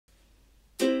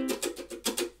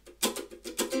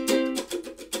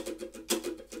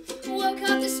woke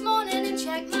up this morning and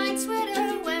checked my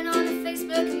Twitter, went on to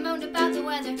Facebook and moaned about the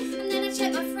weather, and then I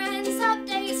checked my friends'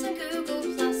 updates on Google+.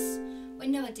 Wait,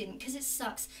 no I didn't, cause it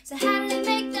sucks. So how did they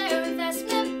make their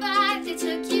investment back? They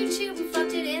took YouTube and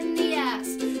fucked it in the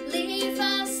ass. Leave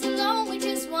us alone, we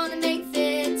just wanna make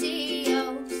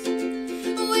videos.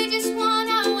 We just want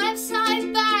our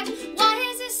website back. Why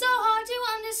is it so hard to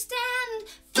understand?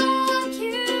 Fuck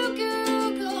you,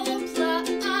 Google+.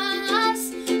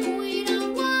 We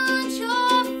don't want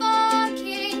your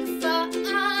fucking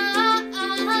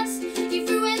fuss. You've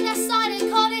ruined their site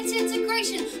and called it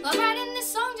integration. I'm writing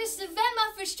this song just to vent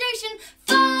my frustration.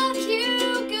 Fuck you,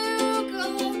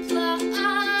 Google+.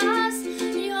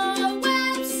 Your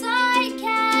website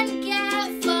can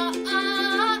get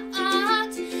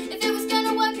fucked. If it was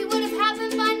gonna work, it would have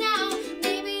happened by now.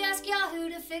 Maybe ask Yahoo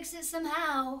to fix it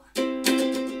somehow.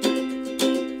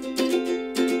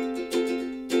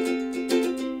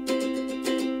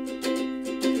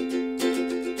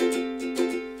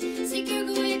 See,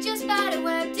 Google, you're just bad at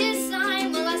web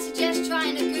design. Well, I suggest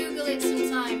trying to Google it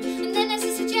sometime. And then there's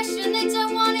a suggestion they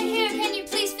don't want to hear. Can you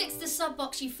please fix the sub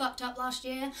box you fucked up last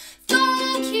year?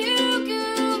 Fuck you,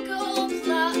 Google+.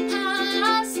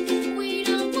 We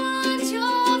don't want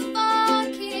your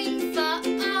fucking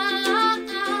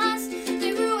fuss.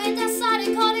 They ruined our site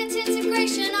and called it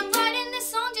integration. I'm writing this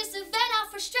song just to vent our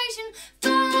frustration.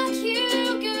 Fuck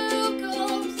you,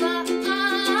 Google+.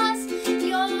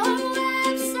 Your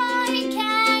website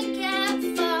can't get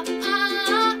fucked.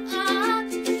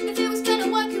 If it was gonna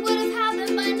work, it would have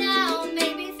happened by now.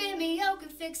 Maybe Vimeo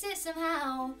could fix it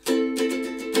somehow.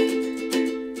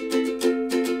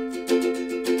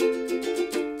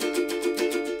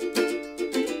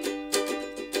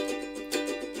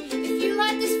 If you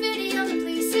like this video, then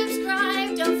please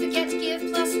subscribe. Don't forget to give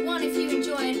 +1 if you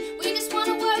enjoyed. We just want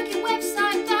to work your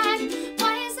website back.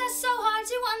 Why is that so hard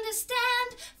to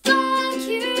understand? Fuck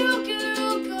you,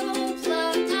 Google+.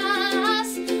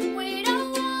 We don't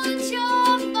want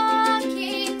your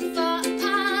fucking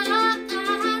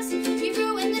fuss. You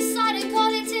ruined this site and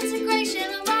called it integration.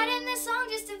 I'm writing this song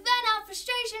just to vent our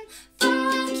frustration.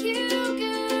 Fuck you,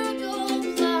 Google+.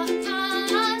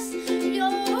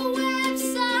 Your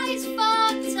website's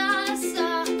fucked us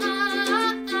up.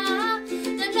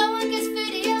 Then no one gets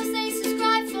videos they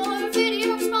subscribe for. Video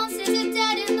responses are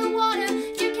dead in the water.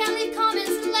 You can't leave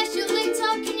comments unless you're linked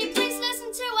up. Can you please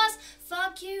listen to us?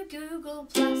 Fuck you, Google+.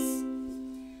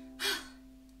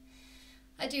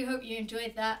 I do hope you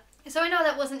enjoyed that. So I know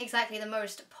that wasn't exactly the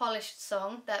most polished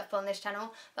song that I've put on this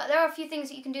channel, but there are a few things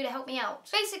that you can do to help me out.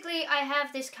 Basically, I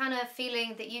have this kind of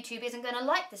feeling that YouTube isn't going to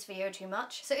like this video too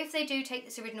much, so if they do take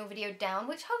this original video down,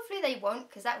 which hopefully they won't,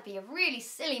 because that would be a really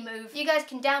silly move, you guys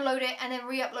can download it and then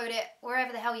re-upload it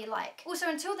wherever the hell you like. Also,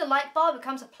 until the like bar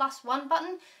becomes a +1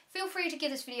 button, feel free to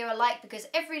give this video a like, because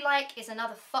every like is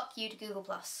another fuck you to Google+.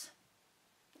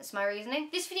 That's my reasoning.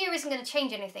 This video isn't going to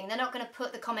change anything. They're not going to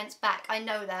put the comments back. I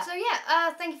know that. So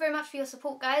yeah, thank you very much for your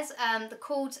support, guys. The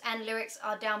chords and lyrics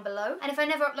are down below. And if I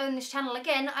never upload on this channel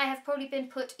again, I have probably been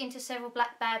put into several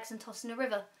black bags and tossed in a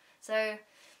river. So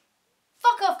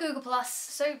fuck off, Google+.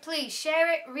 So please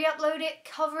share it, re-upload it,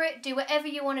 cover it, do whatever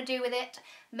you want to do with it.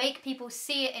 Make people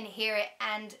see it and hear it.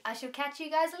 And I shall catch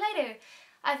you guys later.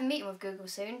 I have a meeting with Google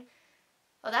soon.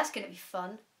 Oh, that's going to be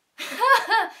fun.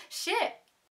 Shit.